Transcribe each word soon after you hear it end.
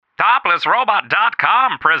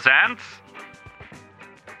ToplessRobot.com presents...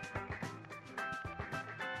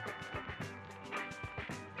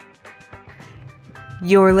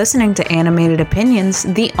 You're listening to Animated Opinions,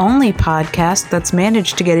 the only podcast that's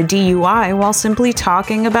managed to get a DUI while simply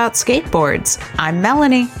talking about skateboards. I'm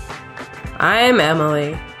Melanie. I'm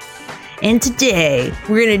Emily. And today,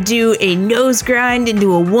 we're gonna do a nose grind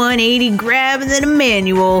into a 180 grab and then a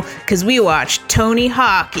manual, because we watched Tony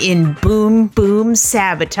Hawk in Boom Boom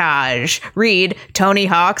Sabotage. Read Tony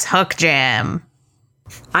Hawk's Huck Jam.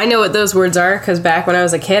 I know what those words are, because back when I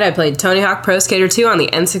was a kid, I played Tony Hawk Pro Skater 2 on the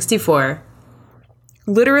N64.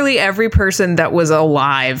 Literally every person that was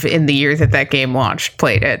alive in the year that game launched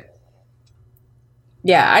played it.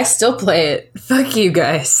 Yeah, I still play it. Fuck you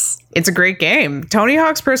guys. It's a great game. Tony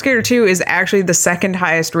Hawk's Pro Skater 2 is actually the second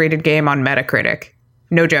highest rated game on Metacritic.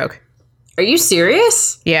 No joke. Are you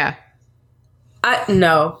serious? Yeah.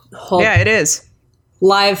 No. Yeah, it is.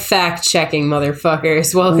 Live fact checking,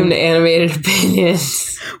 motherfuckers. Welcome to Animated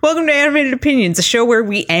Opinions. Welcome to Animated Opinions, a show where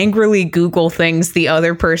we angrily Google things the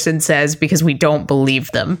other person says because we don't believe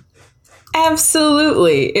them.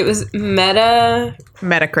 Absolutely. It was Metacritic.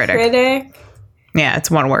 Yeah, it's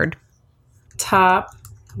one word. Top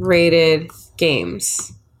rated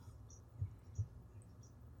games.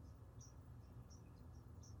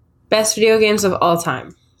 Best video games of all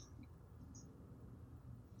time.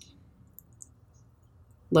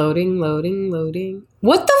 Loading.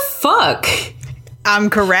 What the fuck? I'm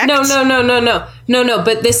correct. No,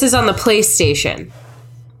 but this is on the PlayStation.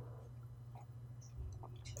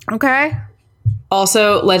 Okay.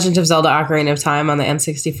 Also, Legend of Zelda Ocarina of Time on the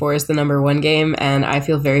N64 is the #1 game, and I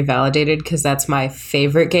feel very validated because that's my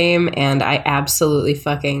favorite game, and I absolutely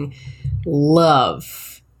fucking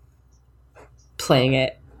love playing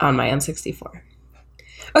it on my N64.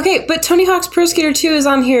 Okay, but Tony Hawk's Pro Skater 2 is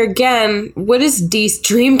on here again. What is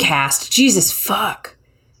Dreamcast? Jesus fuck.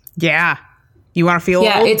 Yeah. You want to feel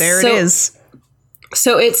old? It is.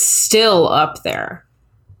 So it's still up there.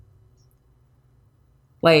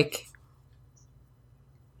 Like...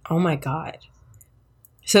 Oh my god.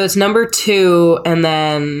 So it's #2, and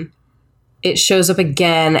then it shows up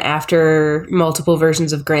again after multiple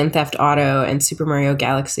versions of Grand Theft Auto and Super Mario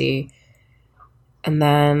Galaxy. And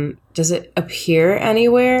then, does it appear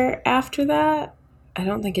anywhere after that? I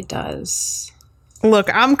don't think it does.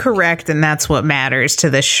 Look, I'm correct, and that's what matters to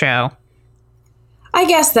this show. I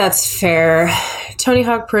guess that's fair. Tony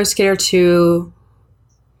Hawk Pro Skater 2.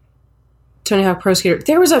 Tony Hawk Pro Skater...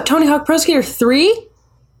 There was a Tony Hawk Pro Skater 3?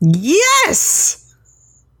 Yes!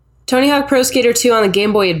 Tony Hawk Pro Skater 2 on the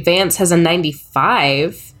Game Boy Advance has a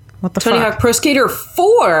 95. What the Tony fuck? Hawk Pro Skater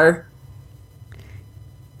 4?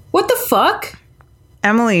 What the fuck?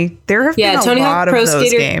 Emily, there have been a lot of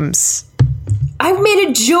those games. I made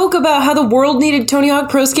a joke about how the world needed Tony Hawk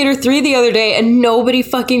Pro Skater 3 the other day, and nobody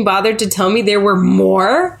fucking bothered to tell me there were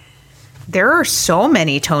more. There are so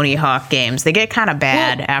many Tony Hawk games. They get kind of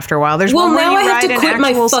bad after a while. There's one where now you I have ride to an quit my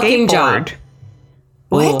actual fucking skateboard. job.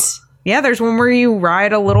 What? Yeah, there's one where you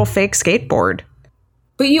ride a little fake skateboard.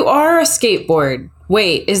 But you are a skateboard.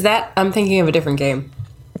 Wait, is that... I'm thinking of a different game.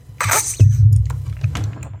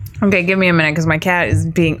 Okay, give me a minute, because my cat is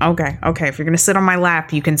being... Okay, if you're going to sit on my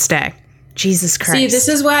lap, you can stay. Jesus Christ. See, this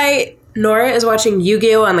is why Nora is watching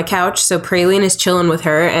Yu-Gi-Oh! On the couch, so Praline is chilling with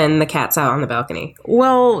her, and the cat's out on the balcony.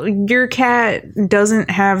 Well, your cat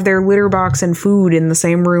doesn't have their litter box and food in the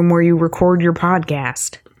same room where you record your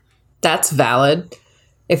podcast. That's valid.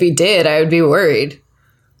 If he did, I would be worried.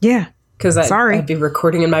 Yeah. Because I'd be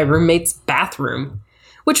recording in my roommate's bathroom,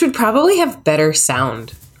 which would probably have better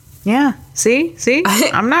sound. Yeah. See?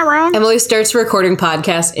 I'm not wrong. Emily starts recording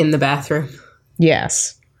podcasts in the bathroom.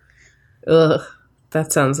 Yes. Ugh.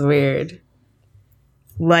 That sounds weird.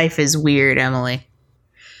 Life is weird, Emily.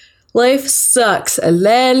 Life sucks, and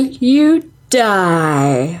then you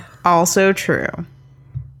die. Also true.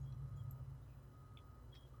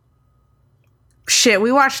 Shit,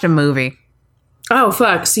 we watched a movie. Oh,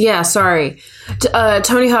 fuck. Yeah, sorry.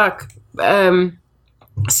 Tony Hawk.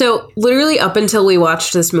 So, literally up until we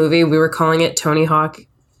watched this movie, we were calling it Tony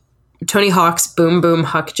Hawk's Boom Boom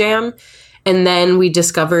Huck Jam. And then we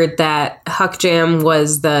discovered that Huck Jam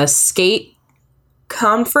was the skate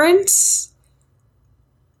conference.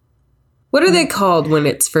 What are they called when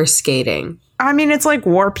it's for skating? I mean, it's like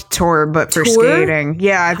Warped Tour, but for skating.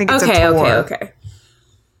 Yeah, I think it's a tour. Okay.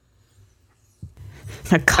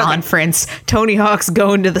 A conference. Okay. Tony Hawk's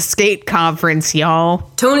going to the skate conference,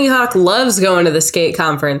 y'all. Tony Hawk loves going to the skate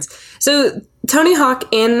conference. So Tony Hawk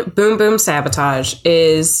in Boom Boom Sabotage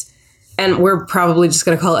is, and we're probably just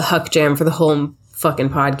going to call it Huck Jam for the whole fucking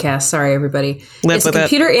podcast. Sorry, everybody. Live it's with a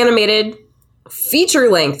computer animated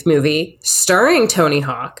feature-length movie starring Tony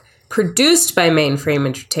Hawk, produced by Mainframe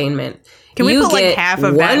Entertainment. Can we put like half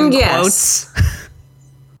of that in quotes?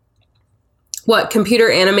 What, computer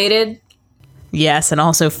animated? Yes, and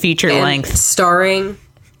also feature length. Starring.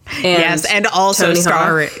 And yes, and also Tony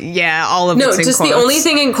starring. Hawk. Yeah, all of no, it's in just quotes. The only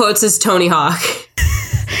thing in quotes is Tony Hawk.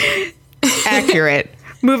 Accurate.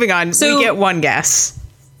 Moving on. So, we get one guess.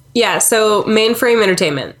 Yeah, so Mainframe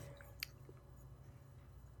Entertainment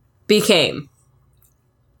became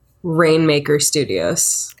Rainmaker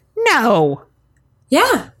Studios. No.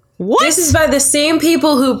 Yeah. What? This is by the same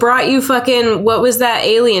people who brought you fucking, what was that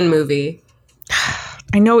Alien movie?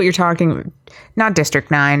 I know what you're talking about. Not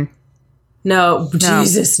District 9. No.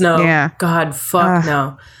 Jesus, no. Yeah. God, fuck,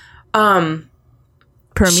 no.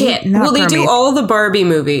 Shit. Not Well, they do Prometheus. all the Barbie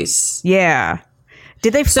movies. Yeah.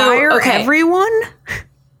 Did they fire everyone?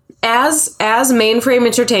 As Mainframe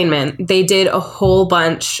Entertainment, they did a whole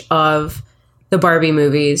bunch of the Barbie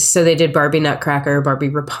movies. So they did Barbie Nutcracker, Barbie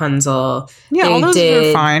Rapunzel. Yeah, they all those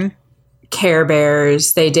are fine. Care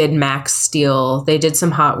Bears. They did Max Steel. They did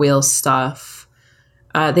some Hot Wheels stuff.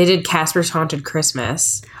 They did Casper's Haunted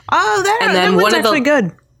Christmas. Oh, that one's actually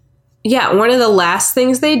good. Yeah, one of the last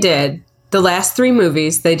things they did, the last 3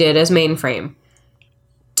 movies they did as Mainframe.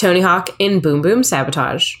 Tony Hawk in Boom Boom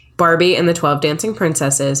Sabotage, Barbie and the 12 Dancing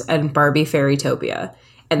Princesses, and Barbie Fairytopia.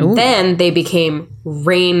 And then they became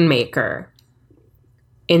Rainmaker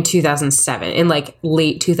in 2007, in like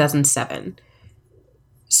late 2007.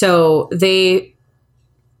 So they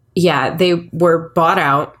were bought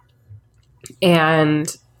out, and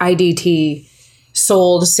IDT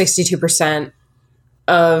sold 62%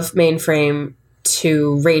 of Mainframe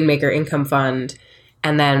to Rainmaker Income Fund.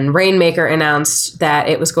 And then Rainmaker announced that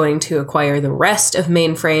it was going to acquire the rest of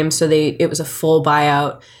Mainframe. So it was a full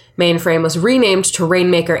buyout. Mainframe was renamed to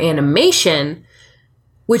Rainmaker Animation,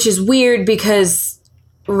 which is weird because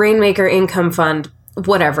Rainmaker Income Fund,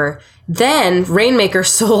 whatever. Then Rainmaker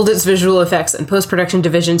sold its visual effects and post-production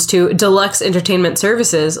divisions to Deluxe Entertainment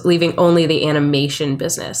Services, leaving only the animation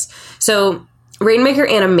business. So Rainmaker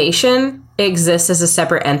Animation exists as a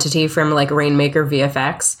separate entity from like Rainmaker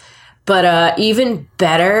VFX. But even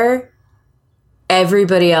better,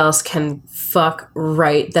 everybody else can fuck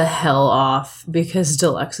right the hell off because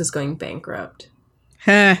Deluxe is going bankrupt.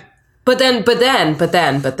 Huh. But then,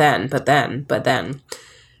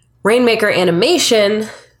 Rainmaker Animation,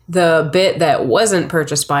 the bit that wasn't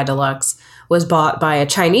purchased by Deluxe, was bought by a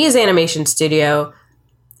Chinese animation studio.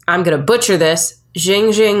 I'm going to butcher this.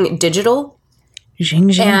 Xingjing Digital.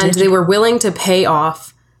 And they were willing to pay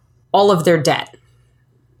off all of their debt.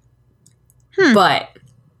 But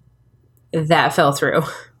that fell through.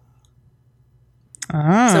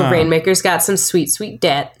 So Rainmaker's got some sweet, sweet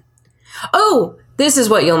debt. Oh, this is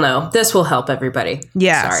what you'll know. This will help everybody.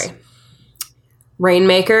 Yes. Sorry.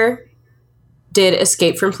 Rainmaker did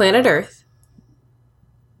Escape from Planet Earth.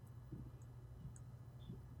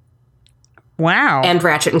 Wow. And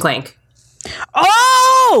Ratchet and Clank.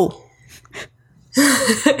 Oh!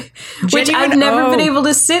 Which I've never been able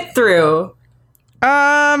to sit through.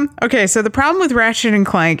 Okay, so the problem with Ratchet and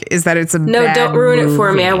Clank is that it's a No, bad don't ruin movie. it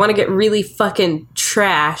for me. I want to get really fucking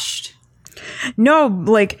trashed. No,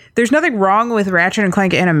 like, there's nothing wrong with Ratchet and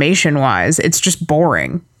Clank animation-wise. It's just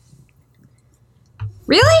boring.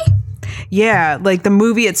 Really? Yeah, like, the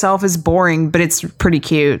movie itself is boring, but it's pretty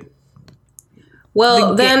cute.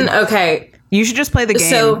 Well, okay. You should just play the game.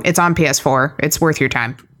 So, it's on PS4. It's worth your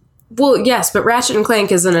time. Well, yes, but Ratchet and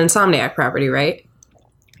Clank is an Insomniac property, right?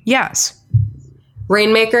 Yes.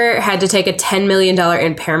 Rainmaker had to take a $10 million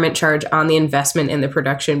impairment charge on the investment in the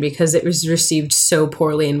production because it was received so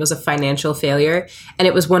poorly and was a financial failure. And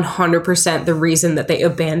it was 100% the reason that they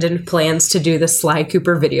abandoned plans to do the Sly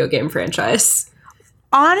Cooper video game franchise.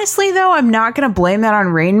 Honestly, though, I'm not going to blame that on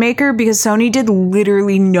Rainmaker because Sony did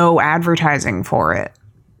literally no advertising for it.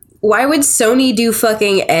 Why would Sony do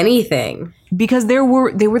fucking anything? Because they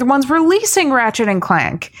were the ones releasing Ratchet and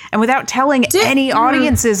Clank. And without telling any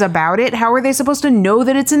audiences about it, how are they supposed to know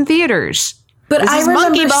that it's in theaters? But this is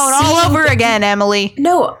Monkey Bone all over again, Emily.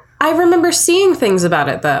 No, I remember seeing things about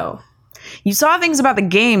it, though. You saw things about the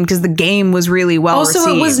game because the game was really well received.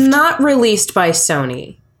 Also, it was not released by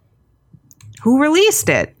Sony. Who released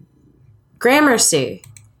it? Gramercy.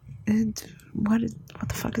 What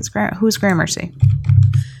the fuck is who's Gramercy?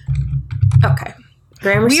 Okay.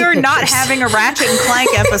 Gramercy we are Pictures. not having a Ratchet and Clank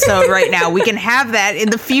episode right now. We can have that in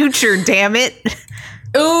the future, damn it.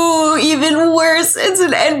 Ooh, even worse. It's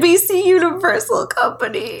an NBC Universal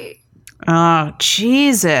company. Oh,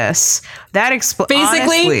 Jesus. That Basically,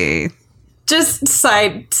 honestly. Just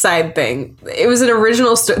side thing. It was an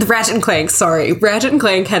original story. Ratchet and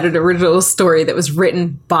Clank had an original story that was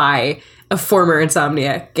written by a former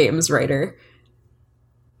Insomniac Games writer.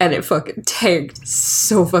 And it fucking tanked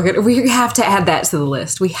so fucking... We have to add that to the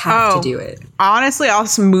list. We have to do it. Honestly, I'll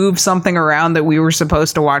move something around that we were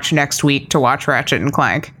supposed to watch next week to watch Ratchet and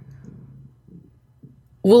Clank.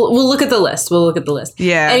 We'll look at the list.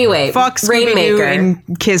 Yeah. Anyway, fuck Rainmaker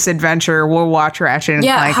and Kiss Adventure. We'll watch Ratchet and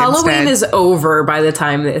Clank Halloween instead. is over by the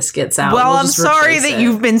time this gets out. Well, I'm sorry that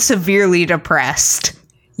you've been severely depressed.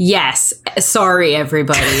 Yes. Sorry,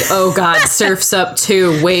 everybody. Oh, God. Surf's Up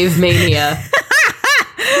 2. Wave Mania.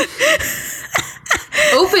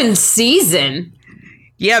 Open Season?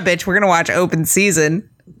 Yeah, bitch. We're going to watch Open Season.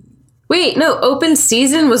 Wait, no. Open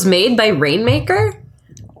Season was made by Rainmaker?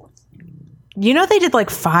 You know they did like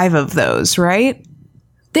 5 of those, right?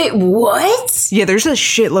 What? Yeah, there's a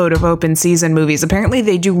shitload of Open Season movies. Apparently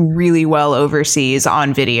they do really well overseas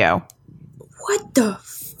on video. What the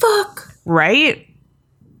fuck? Right?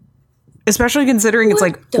 Especially considering it's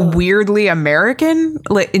like weirdly American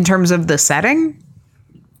in terms of the setting.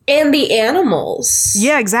 And the animals.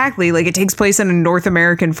 Yeah, exactly. Like it takes place in a North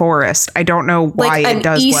American forest. I don't know why it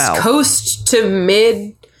does East well. Coast to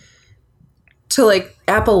mid to like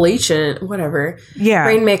Appalachian, whatever. Yeah.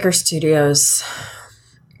 Rainmaker Studios,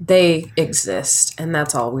 they exist, and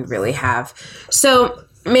that's all we really have. So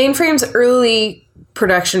Mainframe's early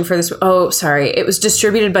production for this, it was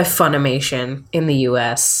distributed by Funimation in the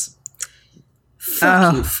US.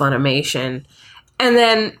 Fuck you, Funimation. And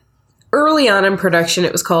then early on in production,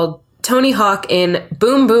 it was called Tony Hawk in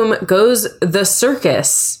Boom Boom Goes the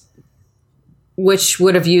Circus, which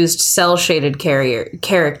would have used cel-shaded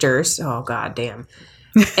characters. Oh, god damn.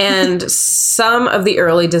 And some of the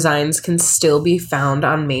early designs can still be found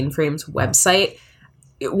on Mainframe's website,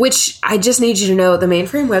 which I just need you to know, the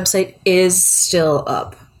Mainframe website is still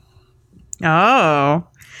up. Oh.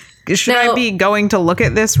 Should I be going to look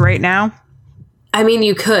at this right now? I mean,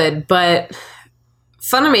 you could, but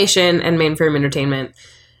Funimation and Mainframe Entertainment,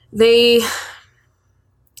 they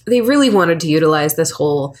really wanted to utilize this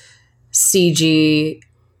whole CG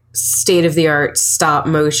state-of-the-art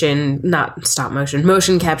motion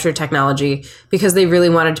capture technology because they really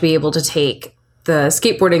wanted to be able to take the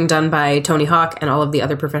skateboarding done by Tony Hawk and all of the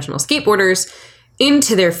other professional skateboarders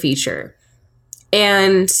into their feature.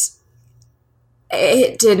 And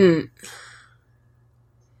it didn't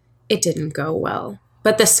go well.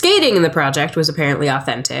 But the skating in the project was apparently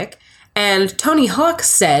authentic, and Tony Hawk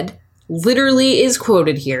said, literally is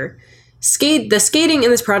quoted here, the skating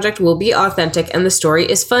in this project will be authentic and the story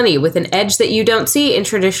is funny with an edge that you don't see in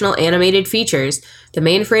traditional animated features. The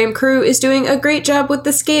Mainframe crew is doing a great job with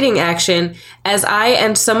the skating action, as I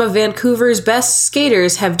and some of Vancouver's best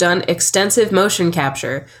skaters have done extensive motion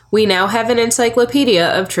capture. We now have an encyclopedia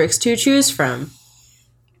of tricks to choose from.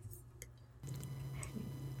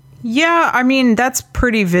 Yeah, I mean, that's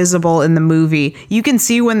pretty visible in the movie. You can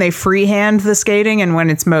see when they freehand the skating and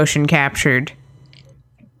when it's motion captured.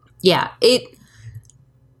 Yeah,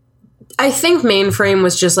 I think Mainframe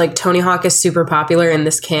was just like, Tony Hawk is super popular and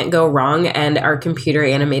this can't go wrong and our computer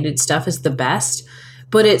animated stuff is the best,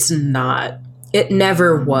 but it's not. It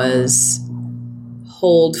never was.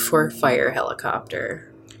 Hold for fire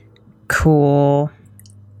helicopter. Cool.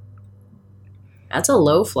 That's a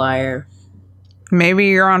low flyer. Maybe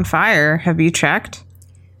you're on fire. Have you checked?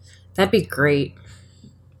 That'd be great.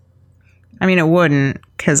 I mean, it wouldn't,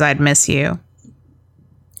 because I'd miss you.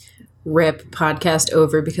 RIP, podcast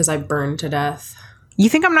over because I burned to death. You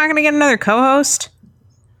think I'm not going to get another co-host?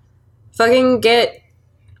 Fucking get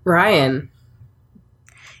Ryan.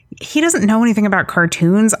 He doesn't know anything about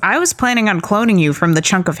cartoons. I was planning on cloning you from the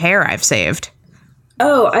chunk of hair I've saved.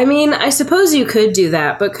 Oh, I mean, I suppose you could do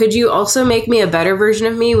that, but could you also make me a better version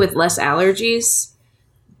of me with less allergies?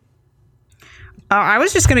 Oh, I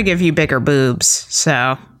was just going to give you bigger boobs,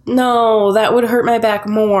 so... No, that would hurt my back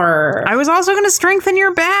more. I was also going to strengthen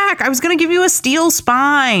your back. I was going to give you a steel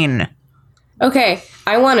spine. Okay,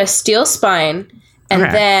 I want a steel spine, and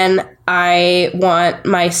then I want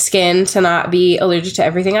my skin to not be allergic to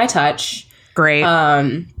everything I touch. Great.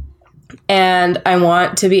 And I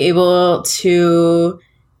want to be able to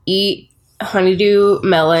eat honeydew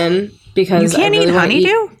melon because you can't eat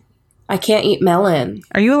honeydew? I can't eat melon.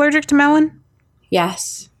 Are you allergic to melon?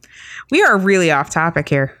 Yes. We are really off topic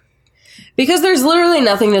here. Because there's literally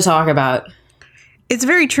nothing to talk about. It's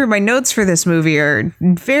very true. My notes for this movie are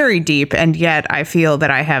very deep, and yet I feel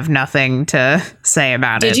that I have nothing to say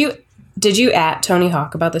about it. Did you at Tony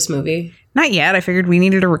Hawk about this movie? Not yet. I figured we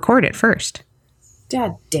needed to record it first.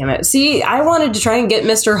 God damn it. See, I wanted to try and get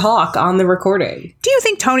Mr. Hawk on the recording. Do you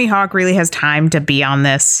think Tony Hawk really has time to be on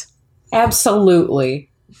this? Absolutely.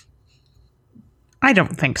 I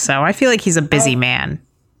don't think so. I feel like he's a busy man.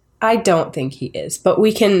 I don't think he is, but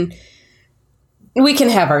we can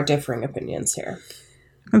have our differing opinions here.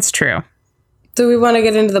 That's true. Do we want to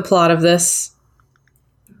get into the plot of this?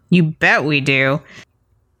 You bet we do.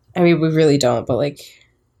 I mean, we really don't, but like...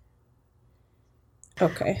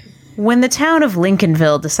 Okay. When the town of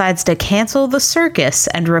Lincolnville decides to cancel the circus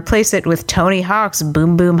and replace it with Tony Hawk's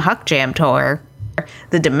Boom Boom Huck Jam tour,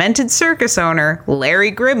 the demented circus owner,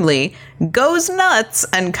 Larry Grimley, goes nuts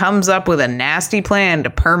and comes up with a nasty plan to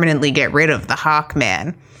permanently get rid of the Hawk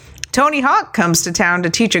Man. Tony Hawk comes to town to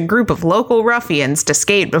teach a group of local ruffians to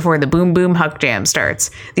skate before the Boom Boom Huck Jam starts.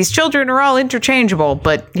 These children are all interchangeable,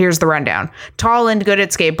 but here's the rundown. Tall and good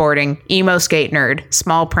at skateboarding, emo skate nerd,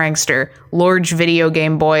 small prankster, large video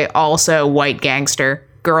game boy, also white gangster,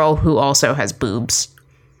 girl who also has boobs.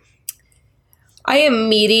 I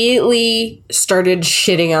immediately started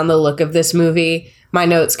shitting on the look of this movie. My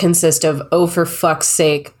notes consist of, oh, for fuck's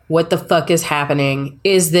sake, what the fuck is happening?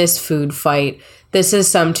 Is this food fight? This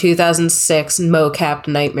is some 2006 mo-capped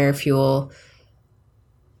nightmare fuel.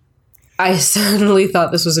 I suddenly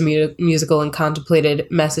thought this was a musical and contemplated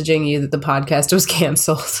messaging you that the podcast was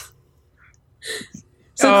canceled.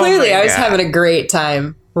 So clearly I was having a great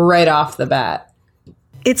time right off the bat.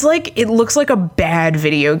 It's like, it looks like a bad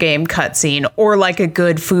video game cutscene or like a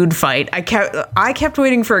good food fight. I kept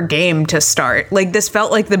waiting for a game to start. Like, this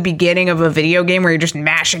felt like the beginning of a video game where you're just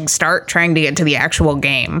mashing start trying to get to the actual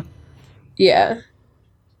game. Yeah.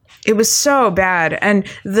 It was so bad. And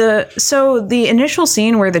the initial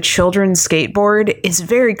scene where the children skateboard is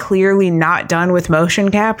very clearly not done with motion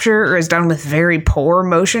capture, or is done with very poor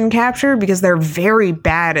motion capture, because they're very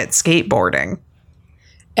bad at skateboarding.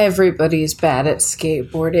 Everybody's bad at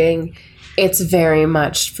skateboarding. It's very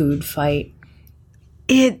much food fight.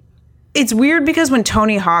 It's weird because when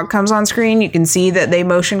Tony Hawk comes on screen, you can see that they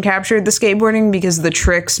motion captured the skateboarding because the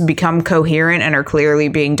tricks become coherent and are clearly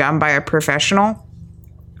being done by a professional.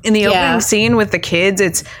 In the opening scene with the kids,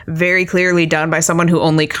 it's very clearly done by someone who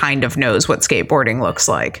only kind of knows what skateboarding looks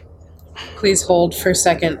like. Please hold for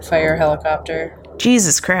second fire helicopter.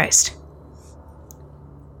 Jesus Christ.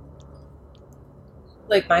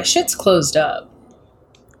 Like, my shit's closed up.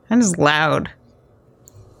 That is loud.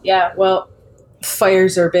 Yeah, well,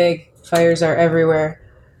 fires are big. Fires are everywhere.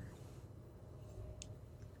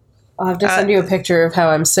 I'll have to send you a picture of how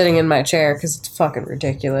I'm sitting in my chair, because it's fucking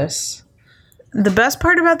ridiculous. The best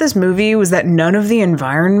part about this movie was that none of the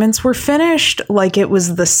environments were finished. Like, it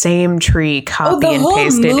was the same tree copy and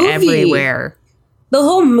pasted everywhere. The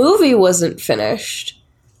whole movie wasn't finished.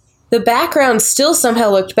 The background still somehow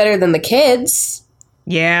looked better than the kids.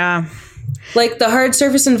 Yeah. Like, the hard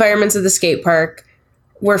surface environments of the skate park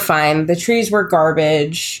were fine. The trees were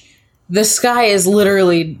garbage. The sky is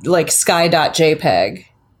literally like sky.jpg.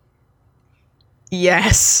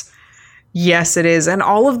 Yes. Yes, it is. And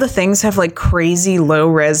all of the things have like crazy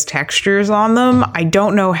low-res textures on them. I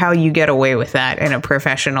don't know how you get away with that in a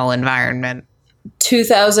professional environment.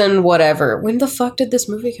 2000 whatever. When the fuck did this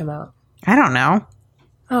movie come out? I don't know.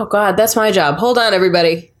 Oh, God, that's my job. Hold on,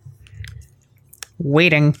 everybody.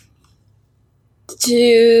 Waiting.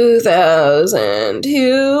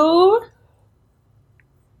 2002?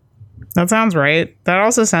 That sounds right. That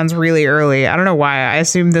also sounds really early. I don't know why. I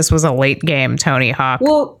assumed this was a late game Tony Hawk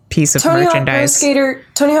piece of merchandise.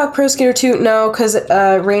 Tony Hawk Pro Skater 2, no, because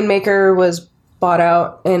Rainmaker was bought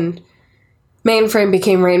out and Mainframe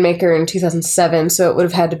became Rainmaker in 2007, so it would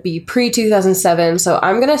have had to be pre-2007. So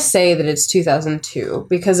I'm going to say that it's 2002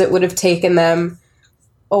 because it would have taken them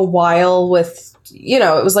a while with... You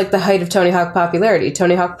know, it was like the height of Tony Hawk popularity.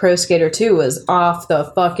 Tony Hawk Pro Skater 2 was off the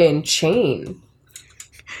fucking chain.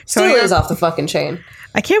 Still is off the fucking chain.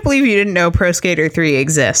 I can't believe you didn't know Pro Skater 3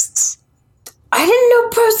 exists. I didn't know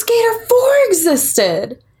Pro Skater 4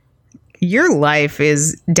 existed. Your life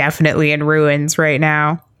is definitely in ruins right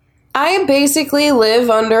now. I basically live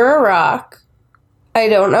under a rock. I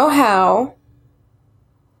don't know how.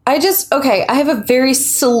 I have a very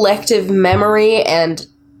selective memory and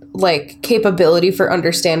like capability for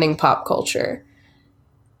understanding pop culture.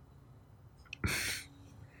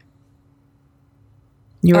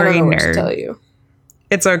 You are a nerd. What to tell you.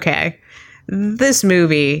 It's okay. This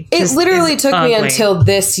movie. It literally took me until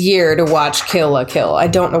this year to watch Kill la Kill. I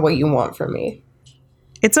don't know what you want from me.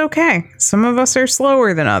 It's okay. Some of us are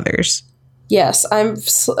slower than others. Yes,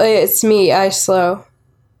 it's me. I slow.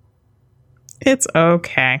 It's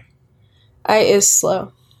okay. I is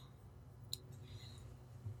slow.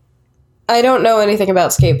 I don't know anything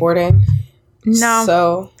about skateboarding. No.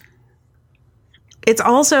 So It's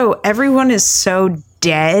also, everyone is so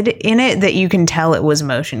dead in it that you can tell it was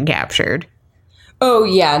motion captured. oh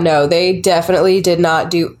yeah, no, they definitely did not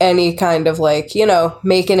do any kind of like,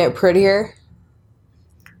 making it prettier.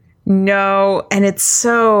 No, and it's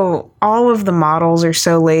so, all of the models are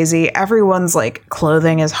so lazy. Everyone's like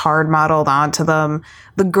clothing is hard modeled onto them.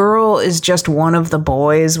 The girl is just one of the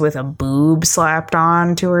boys with a boob slapped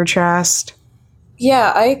on to her chest.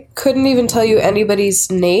 Yeah, I couldn't even tell you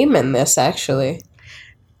anybody's name in this, actually.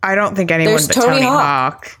 I don't think anyone There's but Tony Tony Hawk.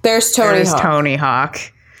 Hawk. There's Tony Hawk. Tony Hawk.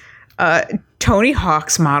 Tony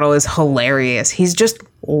Hawk's model is hilarious. He's just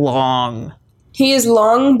long. He is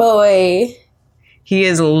long boy. He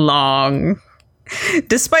is long.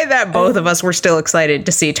 Despite that, both of us were still excited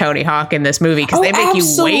to see Tony Hawk in this movie because they make you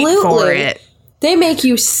wait for it. They make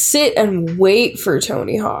you sit and wait for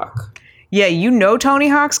Tony Hawk. Yeah, you know Tony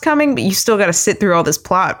Hawk's coming, but you still got to sit through all this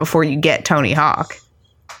plot before you get Tony Hawk.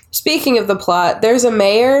 Speaking of the plot, there's a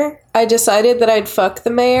mayor. I decided that I'd fuck the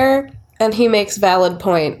mayor, and he makes valid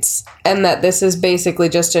points, and that this is basically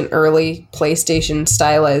just an early PlayStation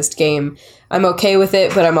stylized game. I'm okay with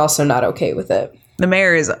it, but I'm also not okay with it. The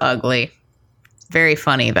mayor is ugly. Very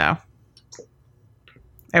funny, though.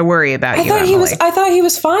 I worry about you, Emily. I thought he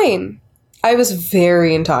was fine. I was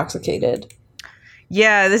very intoxicated.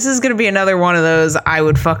 Yeah, this is going to be another one of those I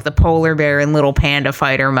would fuck the polar bear and little panda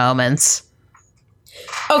fighter moments.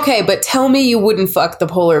 Okay, but tell me you wouldn't fuck the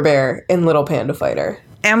polar bear in Little Panda Fighter.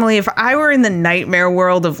 Emily, if I were in the nightmare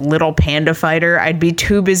world of Little Panda Fighter, I'd be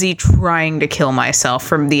too busy trying to kill myself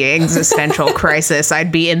from the existential crisis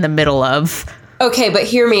I'd be in the middle of. Okay, but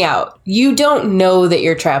hear me out. You don't know that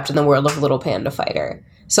you're trapped in the world of Little Panda Fighter.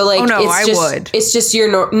 So, like, it's just your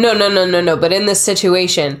no. But in this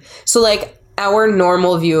situation, so like our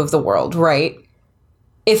normal view of the world, right?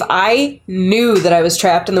 If I knew that I was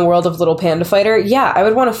trapped in the world of Little Panda Fighter, yeah, I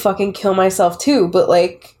would want to fucking kill myself too. But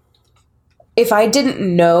like, if I didn't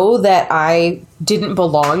know that I didn't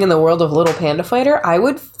belong in the world of Little Panda Fighter, I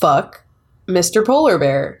would fuck Mr. Polar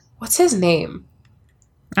Bear. What's his name?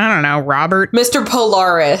 I don't know, Robert? Mr.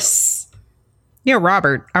 Polaris. Yeah,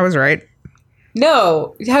 Robert. I was right.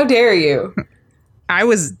 No, how dare you? I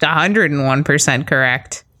was 101%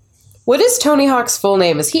 correct. What is Tony Hawk's full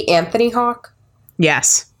name? Is he Anthony Hawk?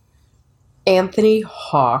 Yes. Anthony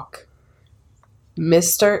Hawk.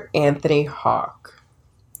 Mr. Anthony Hawk.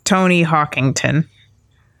 Tony Hawkington.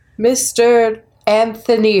 Mr.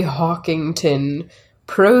 Anthony Hawkington.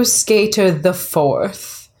 Pro Skater the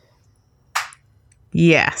Fourth.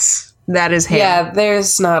 Yes. That is him. Yeah,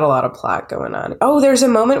 there's not a lot of plot going on. Oh, there's a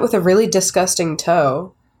moment with a really disgusting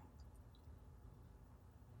toe.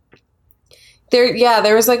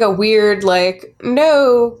 There was like a weird, like,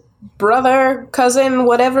 no, brother, cousin,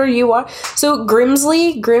 whatever you are. So Grimace,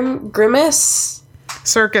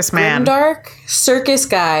 Circus man. Grimdark, circus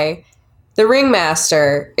guy, the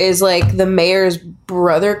ringmaster is like the mayor's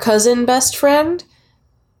brother, cousin, best friend.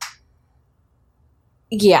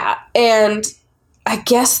 Yeah, and I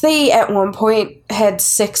guess they at one point had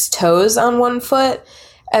 6 toes on one foot,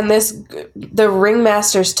 and the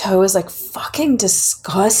ringmaster's toe is like fucking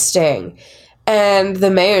disgusting. And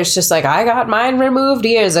the mayor's just like, I got mine removed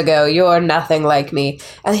years ago. You're nothing like me.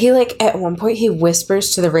 And he like, at one point he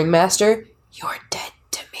whispers to the ringmaster, you're dead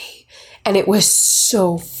to me. And it was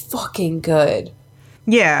so fucking good.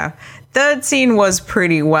 Yeah. That scene was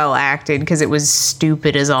pretty well acted because it was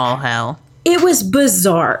stupid as all hell. It was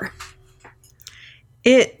bizarre.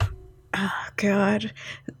 Oh God.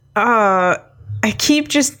 I keep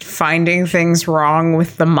just finding things wrong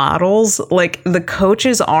with the models. Like the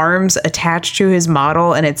coach's arms attached to his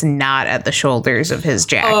model and it's not at the shoulders of his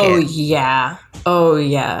jacket. Oh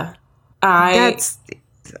yeah.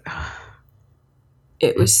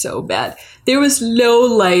 It was so bad. There was no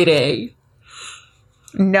lighting.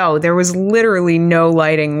 No, there was literally no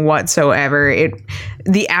lighting whatsoever.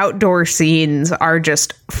 The outdoor scenes are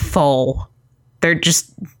just full. They're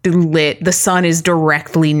just lit. The sun is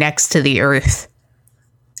directly next to the earth.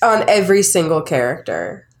 On every single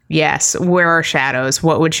character. Yes. Where are shadows?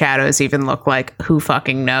 What would shadows even look like? Who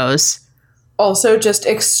fucking knows? Also, just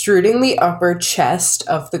extruding the upper chest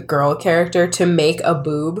of the girl character to make a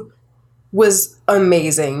boob was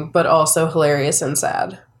amazing, but also hilarious and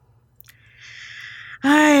sad.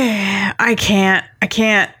 I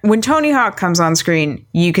can't. When Tony Hawk comes on screen,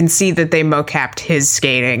 you can see that they mocapped his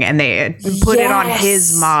skating and they put it on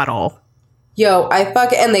his model. Yo,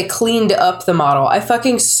 and they cleaned up the model. I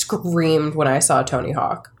fucking screamed when I saw Tony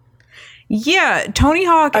Hawk. Yeah, Tony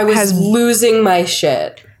Hawk I was losing my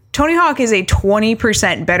shit. Tony Hawk is a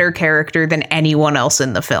 20% better character than anyone else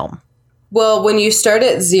in the film. Well, when you start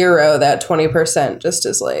at 0, that 20% just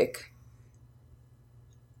is like...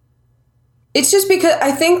 It's just because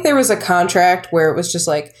I think there was a contract where it was just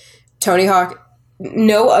like, Tony Hawk,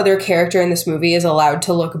 no other character in this movie is allowed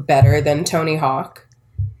to look better than Tony Hawk.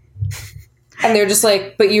 And they're just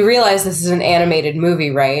like, but you realize this is an animated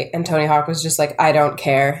movie, right? And Tony Hawk was just like, I don't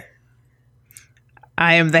care.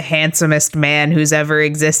 I am the handsomest man who's ever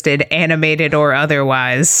existed, animated or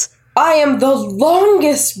otherwise. I am the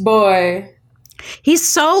longest boy. He's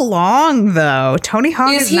so long, though. Tony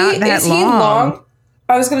Hawk is not that long. Is he long?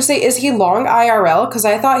 I was going to say, is he long IRL? Because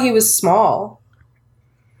I thought he was small.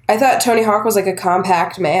 I thought Tony Hawk was like a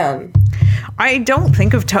compact man. I don't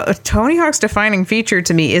think of Tony Hawk's defining feature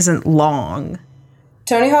to me isn't long.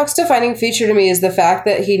 Tony Hawk's defining feature to me is the fact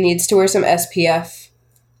that he needs to wear some SPF.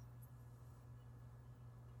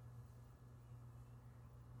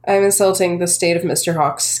 I'm insulting the state of Mr.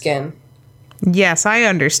 Hawk's skin. Yes, I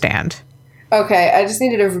understand. Okay, I just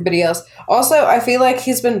needed everybody else. Also, I feel like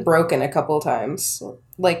he's been broken a couple times,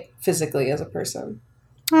 like physically as a person.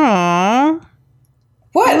 Aww.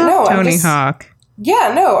 What? No, Tony Hawk.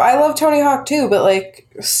 Yeah, no, I love Tony Hawk too, but like,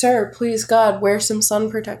 sir, please God, wear some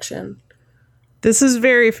sun protection. This is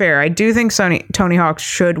very fair. I do think Tony Hawk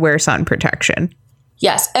should wear sun protection.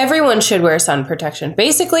 Yes, everyone should wear sun protection.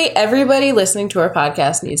 Basically, everybody listening to our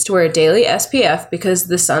podcast needs to wear a daily SPF because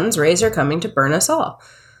the sun's rays are coming to burn us all.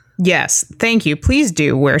 Yes, thank you. Please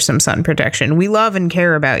do wear some sun protection. We love and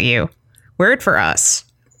care about you. Wear it for us.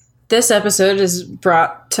 This episode is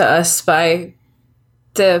brought to us by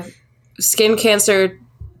the Skin Cancer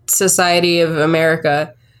Society of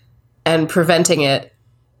America and preventing it.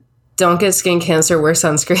 Don't get skin cancer, wear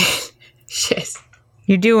sunscreen. Shit.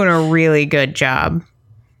 You're doing a really good job.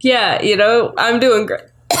 Yeah, you know, I'm doing great.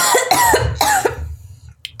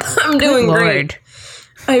 I'm doing great.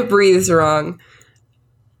 I breathed wrong.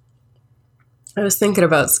 I was thinking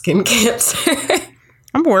about skin cancer.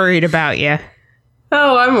 I'm worried about you.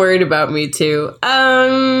 Oh, I'm worried about me too.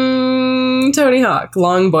 Tony Hawk,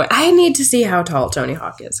 long boy. I need to see how tall Tony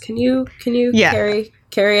Hawk is. Can you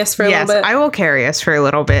carry us for a little bit? Yes, I will carry us for a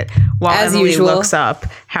little bit while As Emily usual. looks up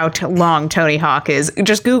how long Tony Hawk is.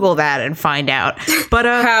 Just Google that and find out. But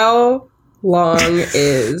how long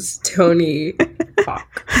is Tony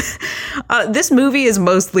Hawk? This movie is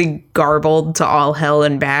mostly garbled to all hell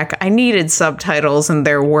and back. I needed subtitles and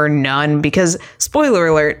there were none because, spoiler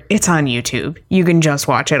alert, it's on YouTube. You can just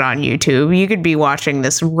watch it on YouTube. You could be watching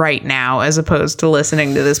this right now as opposed to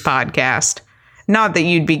listening to this podcast. Not that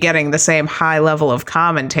you'd be getting the same high level of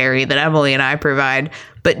commentary that Emily and I provide,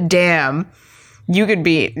 but damn, you could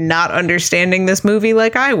be not understanding this movie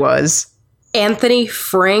like I was. Anthony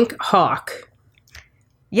Frank Hawk.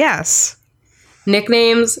 Yes.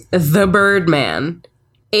 Nicknames, The Birdman.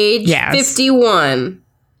 Age 51.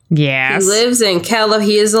 Yes. He lives in California.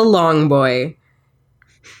 He is a long boy.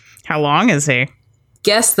 How long is he?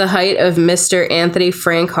 Guess the height of Mr. Anthony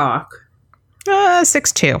Frank Hawk.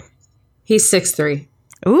 6'2". He's 6'3".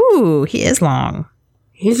 Ooh, he is long.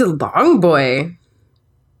 He's a long boy.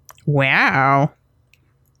 Wow.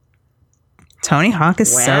 Tony Hawk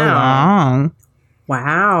is so long.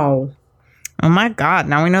 Wow. Oh my God,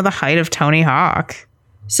 now we know the height of Tony Hawk.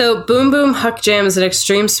 So Boom Boom Huck Jam is an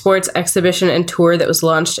extreme sports exhibition and tour that was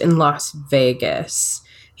launched in Las Vegas.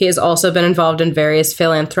 He has also been involved in various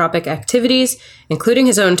philanthropic activities, including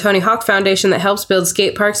his own Tony Hawk Foundation that helps build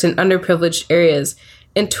skate parks in underprivileged areas.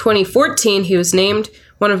 In 2014, he was named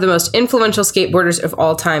one of the most influential skateboarders of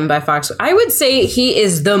all time by Fox. I would say he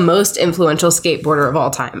is the most influential skateboarder of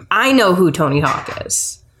all time. I know who Tony Hawk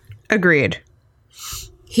is. Agreed.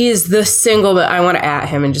 He is the single, but I want to at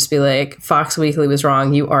him and just be like, Fox Weekly was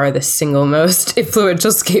wrong. You are the single most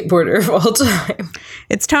influential skateboarder of all time.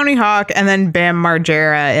 It's Tony Hawk and then Bam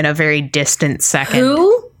Margera in a very distant second.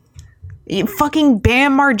 Who? Fucking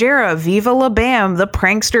Bam Margera, Viva La Bam, the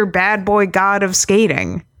prankster bad boy god of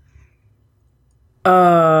skating.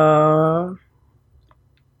 Tony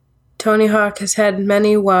Hawk has had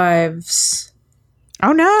many wives.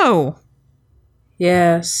 Oh no.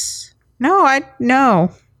 Yes. No. I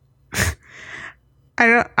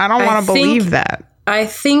don't want to believe that. I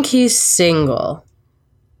think he's single.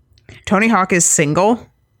 Tony Hawk is single?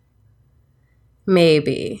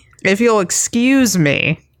 Maybe. If you'll excuse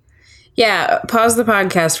me. Yeah, pause the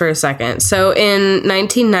podcast for a second. So in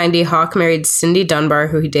 1990, Hawk married Cindy Dunbar,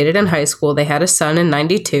 who he dated in high school. They had a son in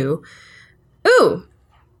 92. Ooh,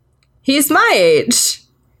 he's my age.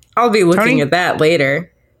 I'll be looking at that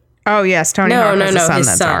later. Oh, yes, Tony Hawk has a son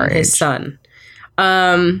that's our age. His son.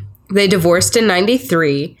 They divorced in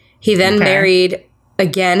 93. He then married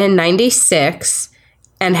again in 96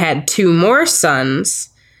 and had two more sons.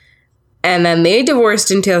 And then they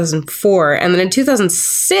divorced in 2004. And then in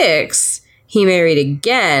 2006, he married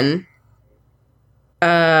again.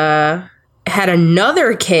 Had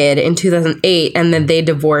another kid in 2008. And then they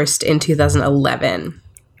divorced in 2011.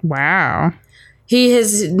 Wow.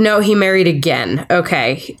 He married again.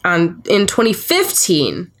 Okay. In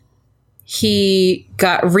 2015, he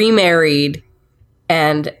got remarried.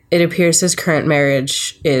 And it appears his current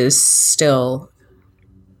marriage is still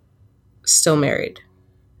married.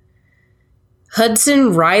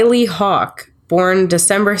 Hudson Riley Hawk, born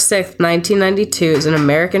December 6th, 1992, is an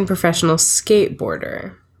American professional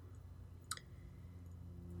skateboarder.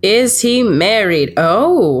 Is he married?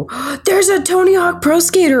 Oh, there's a Tony Hawk Pro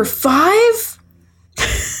Skater 5?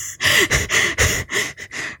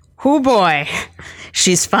 Oh boy.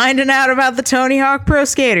 She's finding out about the Tony Hawk Pro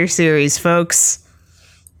Skater series, folks.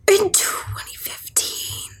 In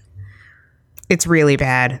 2015. It's really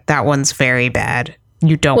bad. That one's very bad.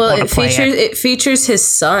 You don't want to play it. It features his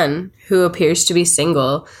son, who appears to be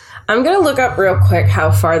single. I'm going to look up real quick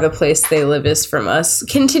how far the place they live is from us.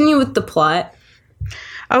 Continue with the plot.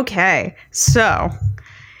 Okay, so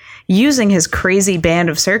using his crazy band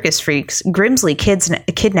of circus freaks, Grimsley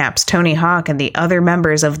kidnaps Tony Hawk and the other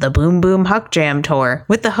members of the Boom Boom Huck Jam tour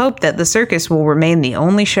with the hope that the circus will remain the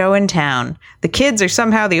only show in town. The kids are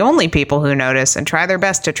somehow the only people who notice and try their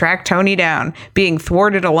best to track Tony down, being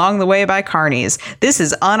thwarted along the way by carnies. This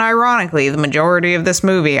is unironically the majority of this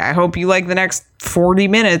movie. I hope you like the next 40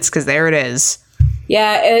 minutes, because there it is.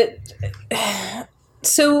 Yeah,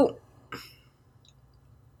 so,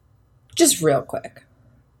 just real quick.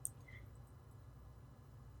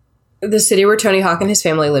 The city where Tony Hawk and his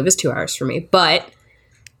family live is 2 hours from me, but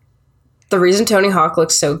the reason Tony Hawk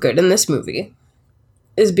looks so good in this movie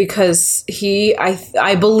is because he,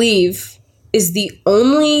 I believe, is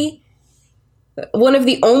one of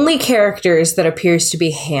the only characters that appears to be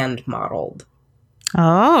hand modeled.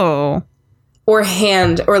 Oh. Or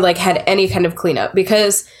like had any kind of cleanup.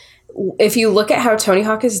 Because if you look at how Tony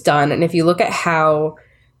Hawk is done, and if you look at how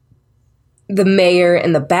the mayor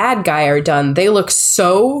and the bad guy are done, they look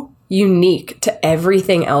so unique to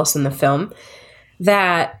everything else in the film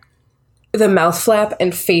that the mouth flap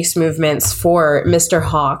and face movements for Mr.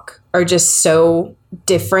 Hawk are just so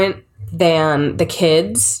different than the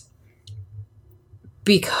kids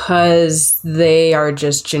because they are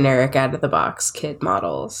just generic out of the box kid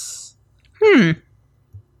models. I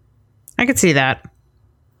could see that.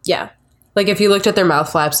 Yeah. Like if you looked at their mouth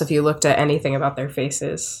flaps, if you looked at anything about their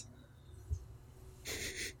faces.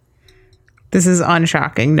 This is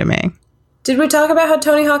unshocking to me. Did we talk about how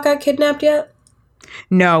Tony Hawk got kidnapped yet?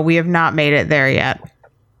 No, we have not made it there yet.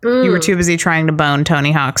 You were too busy trying to bone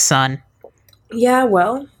Tony Hawk's son. Yeah,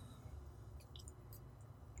 well,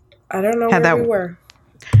 I don't know where we were.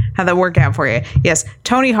 How'd that work out for you? Yes,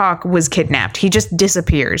 Tony Hawk was kidnapped. He just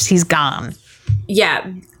disappears. He's gone.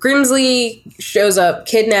 Yeah, Grimsley shows up,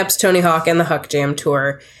 kidnaps Tony Hawk and the Huck Jam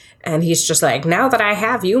tour, and he's just like, now that I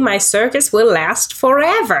have you, my circus will last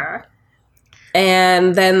forever.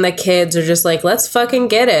 And then the kids are just like, let's fucking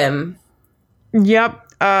get him.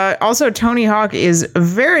 Yep. Also, Tony Hawk is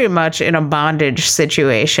very much in a bondage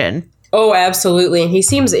situation. Oh, absolutely. And he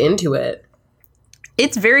seems into it.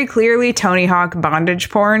 It's very clearly Tony Hawk bondage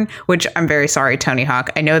porn, which I'm very sorry, Tony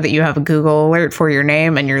Hawk. I know that you have a Google alert for your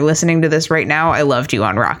name and you're listening to this right now. I loved you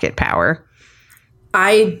on Rocket Power.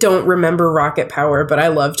 I don't remember Rocket Power, but I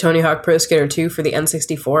love Tony Hawk Pro Skater 2 for the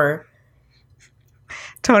N64.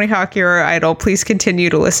 Tony Hawk, you're our idol. Please continue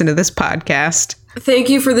to listen to this podcast. Thank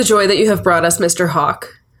you for the joy that you have brought us, Mr.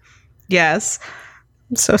 Hawk. Yes.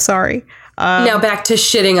 I'm so sorry. Now back to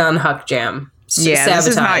shitting on Huck Jam. Yeah, Sabotage. This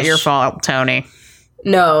is not your fault, Tony.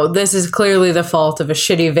 No, this is clearly the fault of a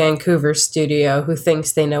shitty Vancouver studio who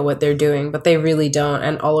thinks they know what they're doing, but they really don't,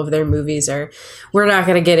 and all of their movies are... We're not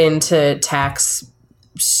going to get into tax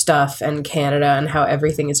stuff and Canada and how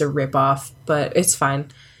everything is a ripoff, but it's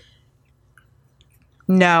fine.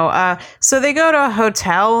 No, so they go to a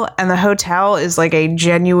hotel, and the hotel is like a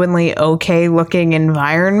genuinely okay-looking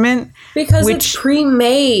environment. Because it's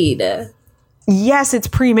pre-made. Yes, it's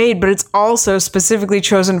pre-made, but it's also specifically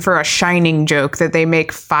chosen for a Shining joke that they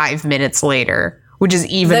make 5 minutes later, which is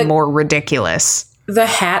even more ridiculous. The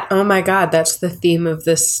hat, oh my god, that's the theme of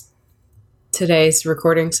today's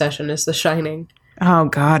recording session is The Shining. Oh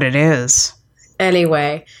god, it is.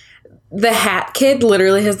 Anyway... The Hat Kid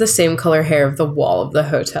literally has the same color hair of the wall of the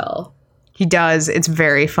hotel. He does. It's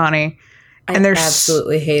very funny. I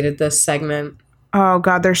absolutely hated this segment. Oh,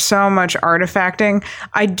 God, there's so much artifacting.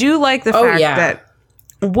 I do like the fact that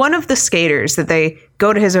one of the skaters that they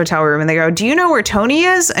go to his hotel room and they go, "Do you know where Tony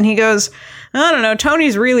is?" And he goes, "I don't know.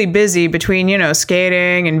 Tony's really busy between,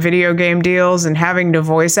 skating and video game deals and having to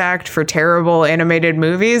voice act for terrible animated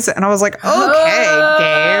movies." And I was like, okay,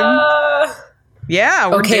 game. Yeah,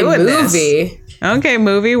 we're doing movie. this. Okay,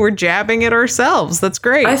 movie. We're jabbing it ourselves. That's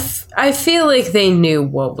great. I feel like they knew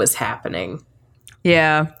what was happening.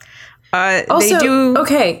 Yeah. Also, they do.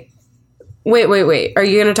 Okay. Wait. Are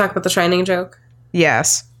you going to talk about the Shining joke?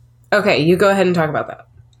 Yes. Okay, you go ahead and talk about that.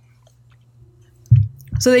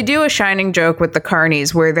 So they do a Shining joke with the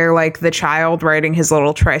carnies where they're like the child riding his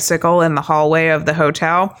little tricycle in the hallway of the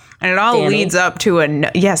hotel. And it all leads up to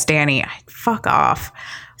yes, Danny, fuck off.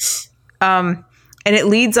 And it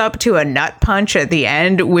leads up to a nut punch at the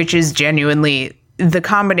end, which is genuinely the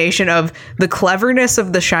combination of the cleverness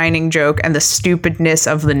of the Shining joke and the stupidness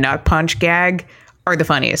of the nut punch gag are the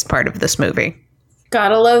funniest part of this movie.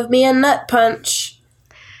 Gotta love me a nut punch.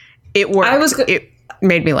 It worked. It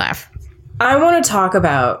made me laugh. I want to talk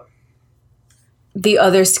about the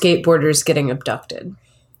other skateboarders getting abducted.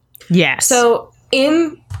 Yes. So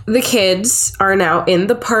the kids are now in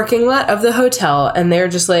the parking lot of the hotel, and they're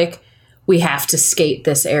just like, we have to skate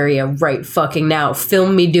this area right fucking now.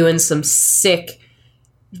 Film me doing some sick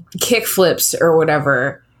kick flips or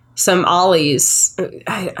whatever. Some ollies.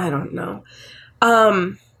 I don't know.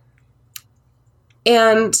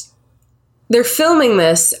 And they're filming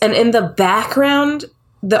this, and in the background,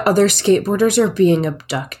 the other skateboarders are being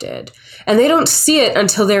abducted. And they don't see it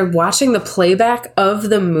until they're watching the playback of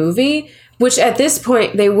the movie, which at this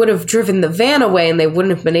point, they would have driven the van away and they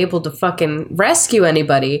wouldn't have been able to fucking rescue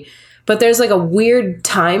anybody. But there's like a weird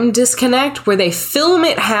time disconnect where they film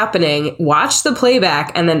it happening, watch the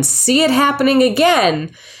playback, and then see it happening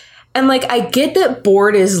again. And like, I get that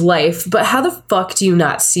bored is life, but how the fuck do you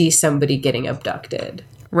not see somebody getting abducted?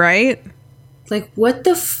 Right? Like, what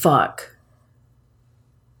the fuck?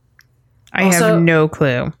 I have no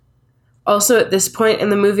clue. Also, at this point in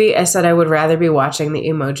the movie, I said I would rather be watching the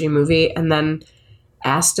Emoji Movie and then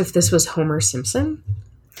asked if this was Homer Simpson.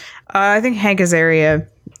 I think Hank Azaria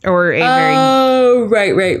or a very... Oh,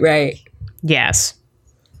 right. Yes.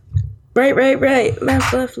 Right.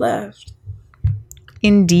 Left.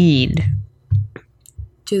 Indeed.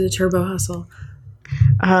 Do the turbo hustle.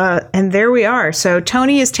 And there we are. So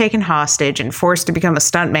Tony is taken hostage and forced to become a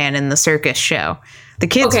stuntman in the circus show. The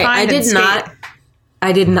kids I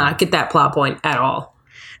did not get that plot point at all.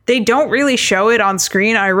 They don't really show it on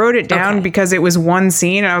screen. I wrote it down because it was one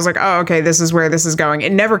scene and I was like, oh, okay, this is where this is going.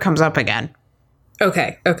 It never comes up again.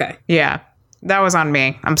 Okay. Yeah. That was on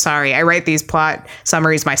me. I'm sorry. I write these plot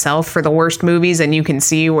summaries myself for the worst movies, and you can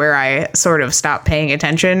see where I sort of stop paying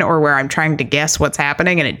attention or where I'm trying to guess what's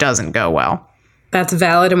happening, and it doesn't go well. That's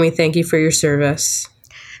valid, and we thank you for your service.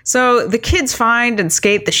 So the kids find and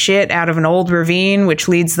skate the shit out of an old ravine, which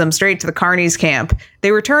leads them straight to the carnies camp.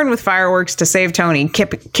 They return with fireworks to save Tony,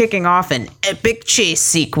 kicking off an epic chase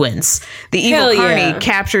sequence. The evil carny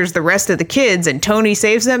captures the rest of the kids, and Tony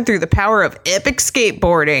saves them through the power of epic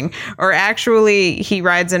skateboarding. Or actually, he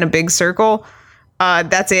rides in a big circle.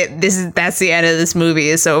 That's it. That's the end of this movie.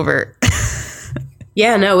 It's over.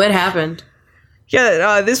 Yeah, no, it happened.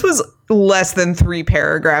 Yeah, this was less than 3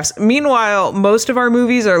 paragraphs. Meanwhile, most of our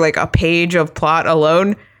movies are like a page of plot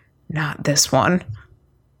alone. Not this one.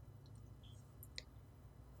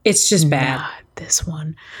 It's just bad. Not this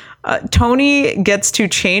one. Tony gets to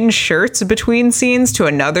change shirts between scenes to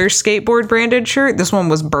another skateboard branded shirt. This one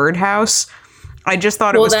was Birdhouse. I just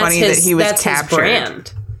thought it was funny that he was captured. His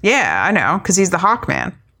brand. Yeah, I know, because he's the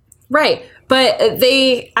Hawkman. Right. But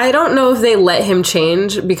I don't know if they let him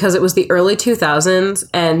change because it was the early 2000s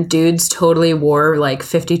and dudes totally wore like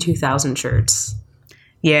 52,000 shirts.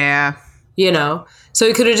 Yeah. You know? So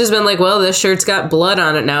he could have just been like, well, this shirt's got blood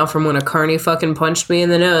on it now from when a carny fucking punched me in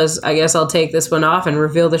the nose. I guess I'll take this one off and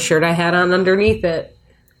reveal the shirt I had on underneath it.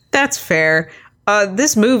 That's fair.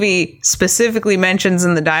 This movie specifically mentions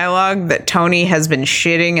in the dialogue that Tony has been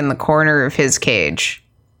shitting in the corner of his cage.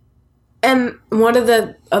 And one of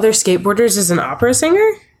the other skateboarders is an opera singer?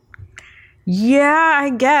 Yeah,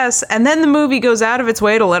 I guess. And then the movie goes out of its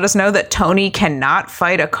way to let us know that Tony cannot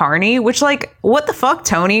fight a carny, which, like, what the fuck,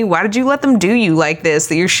 Tony? Why did you let them do you like this,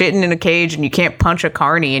 that you're shitting in a cage and you can't punch a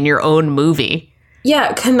carny in your own movie?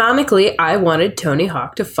 Yeah, canonically, I wanted Tony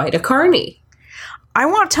Hawk to fight a carny. I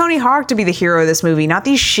want Tony Hawk to be the hero of this movie, not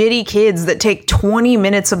these shitty kids that take 20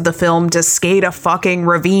 minutes of the film to skate a fucking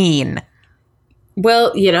ravine.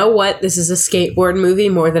 Well, you know what? This is a skateboard movie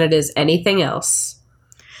more than it is anything else.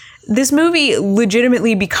 This movie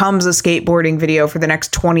legitimately becomes a skateboarding video for the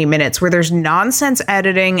next 20 minutes where there's nonsense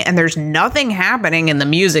editing and there's nothing happening and the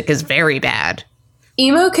music is very bad.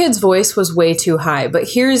 Emo Kid's voice was way too high, but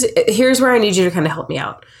here's where I need you to kind of help me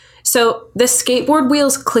out. So the skateboard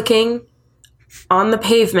wheels clicking on the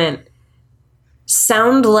pavement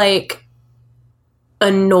sound like a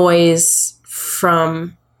noise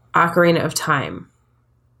from Ocarina of Time.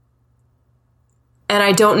 And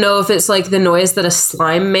I don't know if it's like the noise that a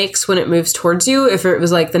slime makes when it moves towards you, if it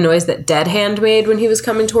was like the noise that Dead Hand made when he was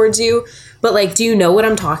coming towards you. But like, do you know what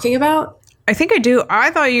I'm talking about? I think I do.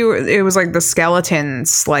 I thought it was like the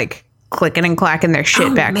skeletons like clicking and clacking their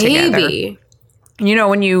shit back together. You know,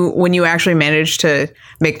 when you actually manage to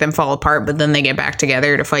make them fall apart, but then they get back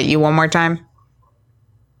together to fight you one more time?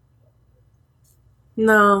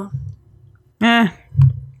 No. Eh.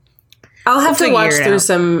 I'll have to watch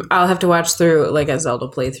through like a Zelda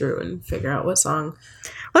playthrough and figure out what song.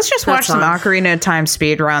 Let's just watch some Ocarina of Time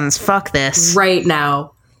speedruns. Fuck this. Right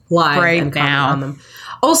now. Live right and now. Comment on them.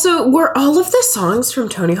 Also, were all of the songs from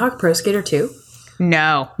Tony Hawk Pro Skater 2?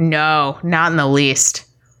 No, not in the least.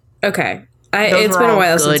 Okay. It's been a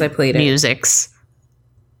while since I played it. Musics.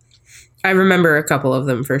 I remember a couple of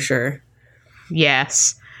them for sure.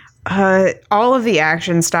 Yes. All of the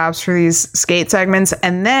action stops for these skate segments,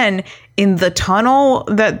 and then in the tunnel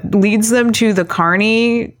that leads them to the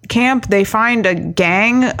Carney camp, they find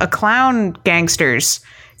a clown gangsters.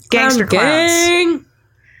 Gangster clowns.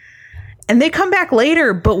 And they come back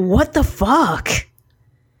later, but what the fuck?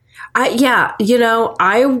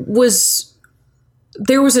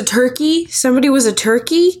 There was a turkey. Somebody was a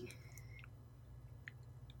turkey.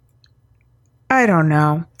 I don't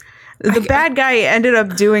know. The bad guy ended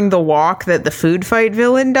up doing the walk that the Food Fight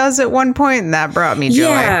villain does at one point, and that brought me joy.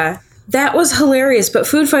 Yeah, that was hilarious, but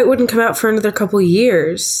Food Fight wouldn't come out for another couple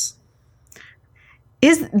years.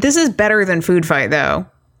 This is better than Food Fight, though?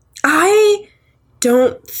 I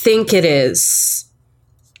don't think it is.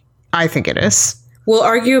 I think it is. We'll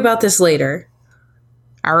argue about this later.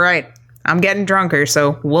 All right. I'm getting drunker,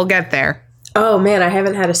 so we'll get there. Oh, man, I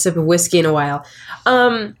haven't had a sip of whiskey in a while.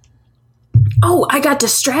 I got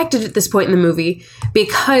distracted at this point in the movie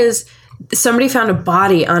because somebody found a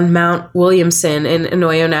body on Mount Williamson in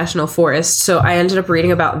Inyo National Forest, so I ended up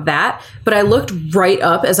reading about that, but I looked right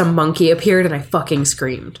up as a monkey appeared and I fucking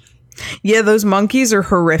screamed. Yeah, those monkeys are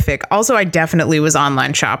horrific. Also, I definitely was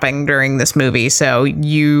online shopping during this movie, so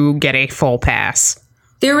you get a full pass.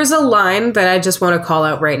 There was a line that I just want to call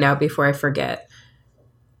out right now before I forget.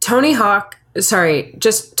 Tony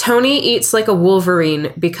eats like a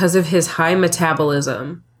wolverine because of his high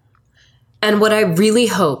metabolism. And what I really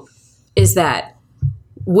hope is that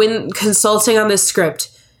when consulting on this script,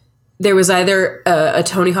 there was either a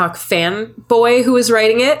Tony Hawk fanboy who was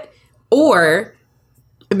writing it, or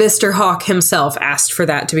Mr. Hawk himself asked for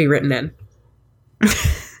that to be written in.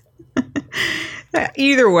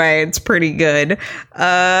 Either way, it's pretty good. He's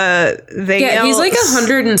like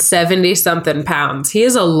 170 something pounds. He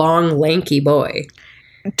is a long, lanky boy.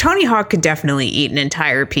 Tony Hawk could definitely eat an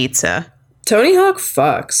entire pizza. Tony Hawk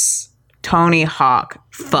fucks. Tony Hawk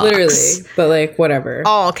fucks. Literally, but like whatever.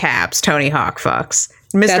 All caps, Tony Hawk fucks.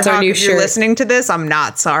 Mr. That's Hawk, our new if shirt. You're listening to this, I'm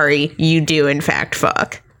not sorry. You do, in fact,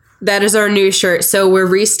 fuck. That is our new shirt. So we're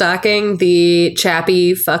restocking the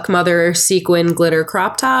Chappie Fuck Mother sequin glitter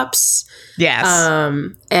crop tops. Yes.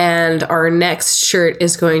 And our next shirt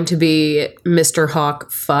is going to be Mr.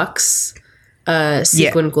 Hawk Fucks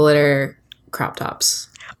sequin glitter crop tops.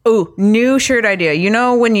 Oh, new shirt idea. You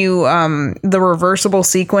know when you, the reversible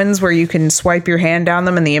sequins where you can swipe your hand down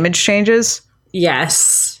them and the image changes?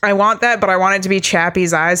 Yes. I want that, but I want it to be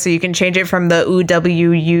Chappie's eyes, so you can change it from the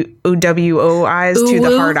OWO eyes to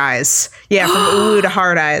the hard eyes. Yeah, from ooh to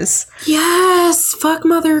hard eyes. Yes! Fuck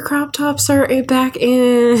Mother crop tops are back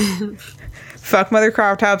in. Fuck Mother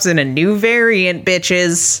crop tops in a new variant,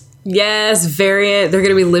 bitches. Yes, variant. They're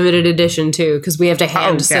going to be limited edition, too, because we have to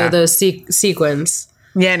hand sew those sequins.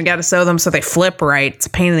 Yeah, and got to sew them so they flip right. It's a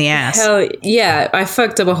pain in the ass. Hell, yeah. I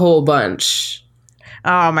fucked up a whole bunch.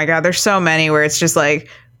 Oh my god, there's so many where it's just like,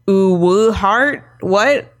 ooh, woo, heart?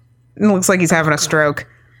 What? It looks like he's having a stroke.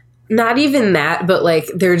 Not even that, but like,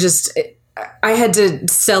 they're just... I had to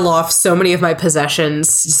sell off so many of my possessions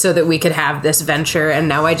so that we could have this venture, and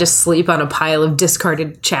now I just sleep on a pile of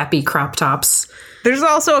discarded Chappie crop tops. There's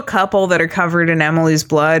also a couple that are covered in Emily's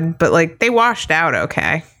blood, but like, they washed out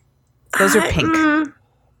okay. Those are pink.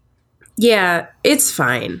 Yeah, it's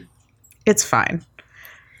fine. It's fine.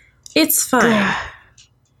 It's fine.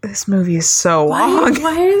 This movie is so long.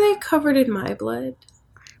 Why are they covered in my blood?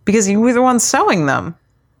 Because you were the one sewing them.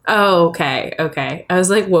 Oh, okay. I was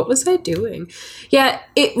like, what was I doing? Yeah,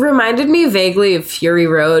 it reminded me vaguely of Fury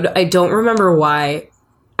Road. I don't remember why.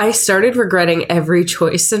 I started regretting every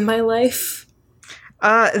choice in my life.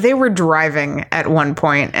 They were driving at one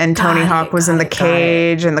point, and Tony Hawk was in the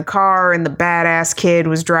cage and the car, and the badass kid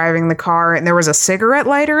was driving the car, and there was a cigarette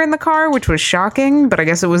lighter in the car, which was shocking, but I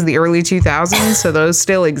guess it was the early 2000s, so those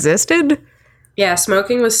still existed. Yeah,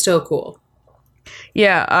 smoking was still cool.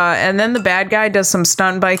 Yeah, and then the bad guy does some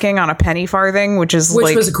stunt biking on a penny farthing, which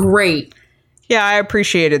was great. Yeah, I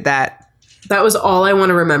appreciated that. That was all I want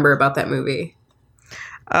to remember about that movie.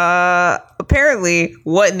 Apparently,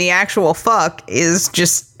 what in the actual fuck is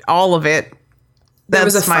just all of it. There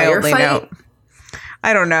was a my only firefight? note.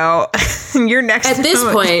 I don't know. You're next. At this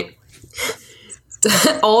point,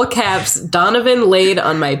 all caps, Donovan laid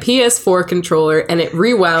on my PS4 controller and it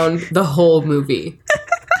rewound the whole movie.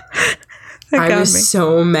 I was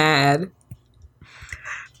so mad.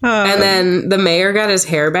 And then the mayor got his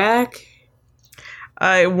hair back.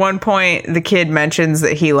 At one point, the kid mentions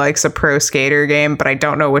that he likes a Pro Skater game, but I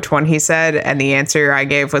don't know which one he said. And the answer I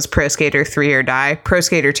gave was Pro Skater 3 or Die. Pro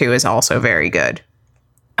Skater 2 is also very good.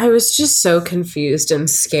 I was just so confused and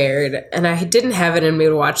scared. And I didn't have it in me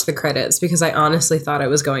to watch the credits because I honestly thought I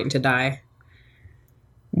was going to die.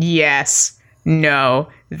 Yes. No.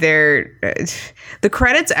 The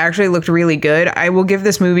credits actually looked really good. I will give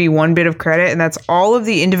this movie one bit of credit, and that's all of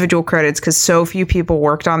the individual credits, because so few people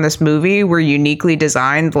worked on this movie were uniquely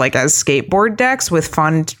designed, like as skateboard decks with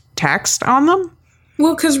fun text on them.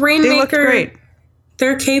 Well, because Rainmaker,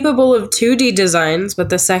 they're capable of 2D designs, but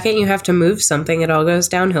the second you have to move something, it all goes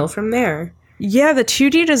downhill from there. Yeah, the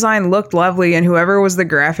 2D design looked lovely, and whoever was the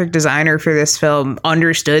graphic designer for this film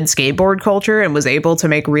understood skateboard culture and was able to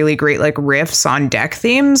make really great like riffs on deck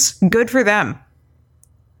themes. Good for them.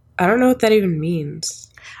 I don't know what that even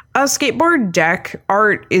means. Skateboard deck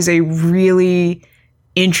art is a really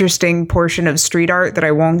interesting portion of street art that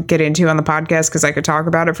I won't get into on the podcast because I could talk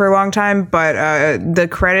about it for a long time, but the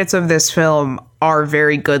credits of this film are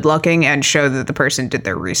very good looking and show that the person did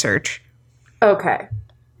their research. Okay.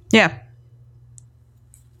 Yeah.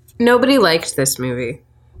 Nobody liked this movie.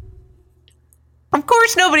 Of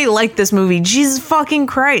course nobody liked this movie. Jesus fucking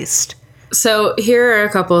Christ. So here are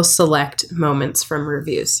a couple of select moments from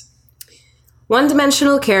reviews.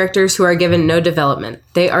 One-dimensional characters who are given no development.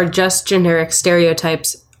 They are just generic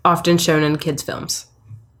stereotypes often shown in kids' films.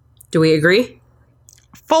 Do we agree?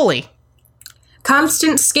 Fully.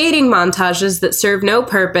 Constant skating montages that serve no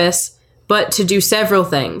purpose but to do several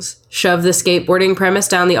things. Shove the skateboarding premise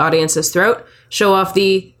down the audience's throat. Show off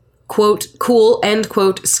the quote, cool, end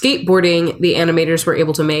quote, skateboarding the animators were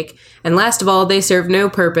able to make. And last of all, they serve no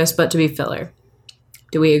purpose but to be filler.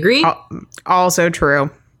 Do we agree? Also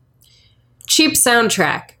true. Cheap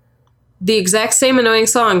soundtrack. The exact same annoying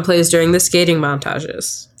song plays during the skating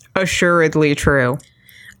montages. Assuredly true.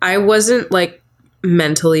 I wasn't,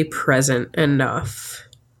 mentally present enough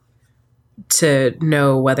to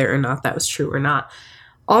know whether or not that was true or not.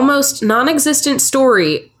 Almost non-existent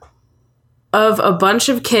story of a bunch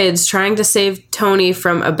of kids trying to save Tony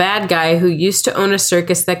from a bad guy who used to own a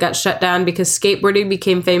circus that got shut down because skateboarding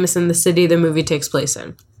became famous in the city the movie takes place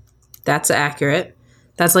in. That's accurate.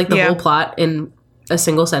 That's the whole plot in a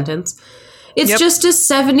single sentence. It's just a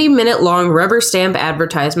 70-minute long rubber stamp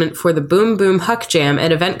advertisement for the Boom Boom Huck Jam,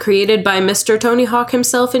 an event created by Mr. Tony Hawk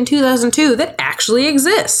himself in 2002 that actually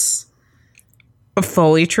exists.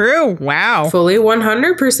 Fully true. Wow. Fully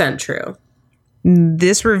 100% true.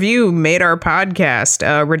 This review made our podcast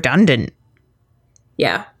redundant.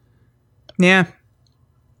 Yeah. Yeah.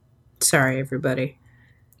 Sorry, everybody.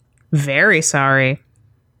 Very sorry.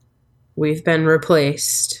 We've been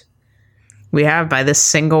replaced. We have by this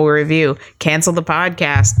single review. Cancel the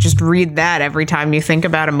podcast. Just read that every time you think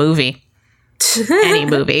about a movie. Any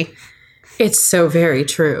movie. It's so very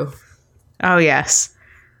true. Oh, yes.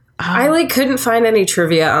 I couldn't find any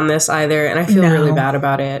trivia on this either, and I feel really bad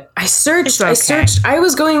about it. I searched. I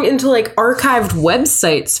was going into archived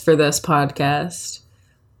websites for this podcast.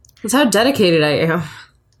 That's how dedicated I am.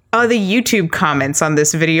 The YouTube comments on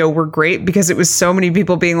this video were great because it was so many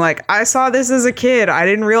people being like, I saw this as a kid. I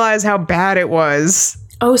didn't realize how bad it was.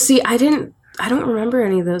 Oh, see, I don't remember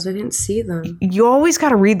any of those. I didn't see them. You always got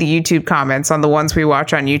to read the YouTube comments on the ones we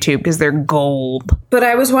watch on YouTube because they're gold. But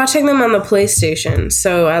I was watching them on the PlayStation,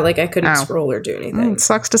 so I couldn't scroll or do anything. It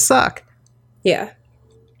sucks to suck. Yeah.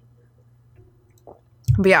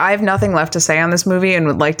 But yeah, I have nothing left to say on this movie and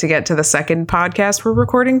would like to get to the second podcast we're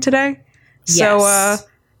recording today. Yes. So,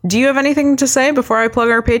 do you have anything to say before I plug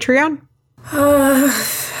our Patreon?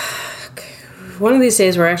 One of these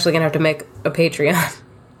days we're actually going to have to make a Patreon.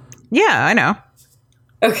 Yeah, I know.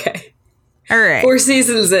 Okay. All right. 4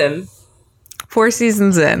 seasons in. 4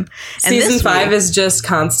 seasons in. And Season 5 is just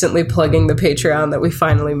constantly plugging the Patreon that we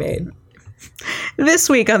finally made. This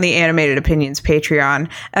week on the Animated Opinions Patreon,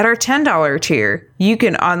 at our $10 tier, you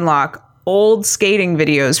can unlock old skating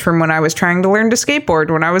videos from when I was trying to learn to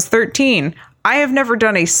skateboard when I was 13. I have never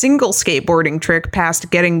done a single skateboarding trick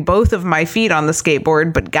past getting both of my feet on the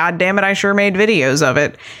skateboard, but goddammit, I sure made videos of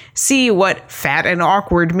it. See what fat and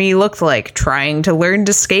awkward me looked like trying to learn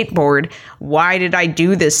to skateboard. Why did I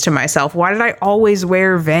do this to myself? Why did I always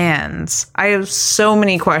wear Vans? I have so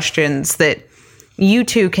many questions that you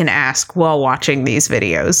too can ask while watching these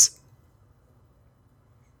videos.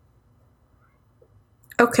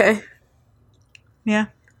 Okay. Yeah.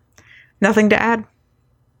 Nothing to add.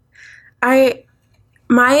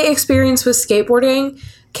 My experience with skateboarding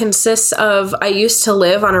consists of, I used to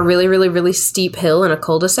live on a really, really, really steep hill in a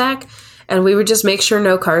cul-de-sac, and we would just make sure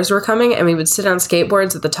no cars were coming, and we would sit on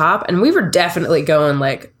skateboards at the top, and we were definitely going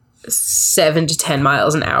like 7 to 10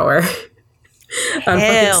 miles an hour on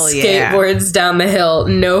fucking skateboards down the hill.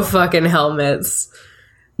 No fucking helmets.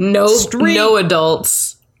 No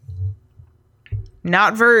adults.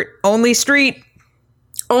 Not vert, only street.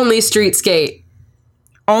 Only street skate.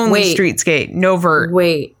 Only street skate, no vert.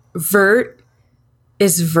 Wait, vert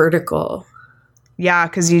is vertical. Yeah,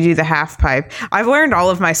 because you do the half pipe. I've learned all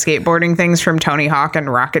of my skateboarding things from Tony Hawk and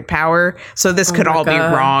Rocket Power, so this could all be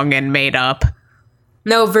wrong and made up.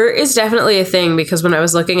 No, vert is definitely a thing, because when I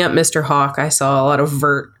was looking at Mr. Hawk, I saw a lot of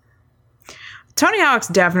vert. Tony Hawk's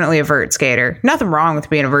definitely a vert skater. Nothing wrong with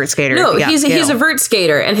being a vert skater. No, he's a vert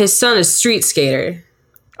skater, and his son is street skater.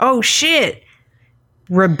 Oh, shit.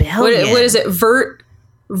 Rebellion. What is it?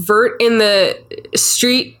 Vert in the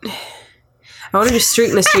street. I want to do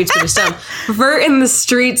street in the streets, but it's dumb. Vert in the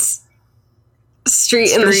streets.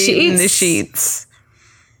 Street in the sheets. In the sheets.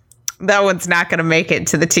 That one's not going to make it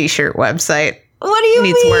to the t-shirt website. What do you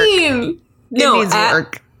mean? Work. No, it needs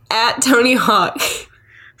work. At Tony Hawk.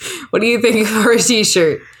 What do you think for a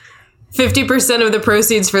t-shirt? 50% of the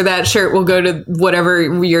proceeds for that shirt will go to whatever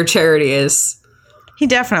your charity is. He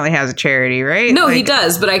definitely has a charity, right? No, he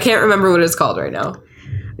does, but I can't remember what it's called right now.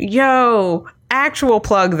 Yo, actual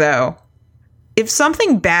plug though. If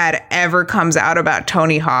something bad ever comes out about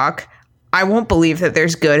Tony Hawk, I won't believe that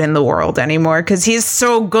there's good in the world anymore because he's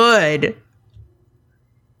so good.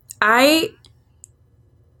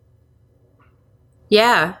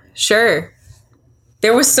 Yeah, sure.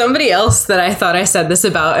 There was somebody else that I thought I said this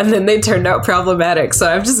about, and then they turned out problematic, so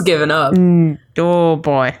I've just given up. Oh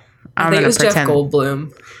boy. I think it was Jeff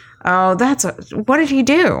Goldblum. Oh, what did he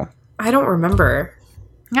do? I don't remember.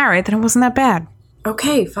 All right, then it wasn't that bad.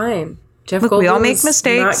 Okay, fine. Look, we all make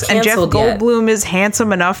mistakes, and Jeff Goldblum is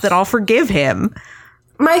handsome enough that I'll forgive him.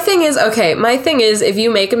 My thing is, if you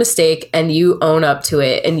make a mistake and you own up to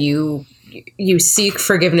it and you seek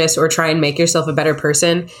forgiveness or try and make yourself a better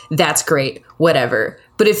person, that's great, whatever.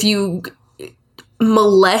 But if you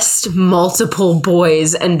molest multiple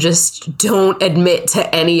boys and just don't admit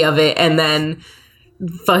to any of it and then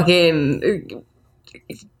fucking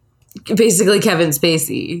basically Kevin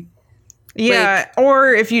Spacey. Yeah,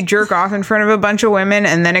 or if you jerk off in front of a bunch of women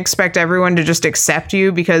and then expect everyone to just accept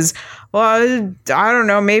you because, well, I don't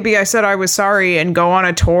know, maybe I said I was sorry and go on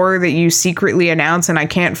a tour that you secretly announce and I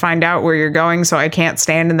can't find out where you're going, so I can't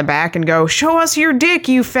stand in the back and go, show us your dick,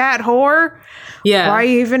 you fat whore. Yeah. Why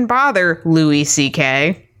even bother, Louis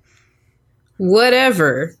C.K.?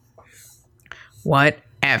 Whatever. I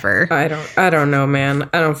don't know, man.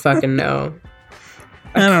 I don't fucking know.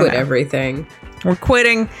 I quit everything. We're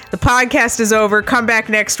quitting. The podcast is over. Come back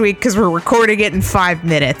next week because we're recording it in 5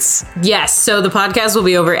 minutes. Yes, so the podcast will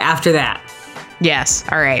be over after that. Yes.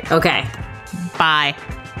 All right. Okay. Bye.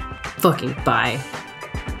 Fucking bye.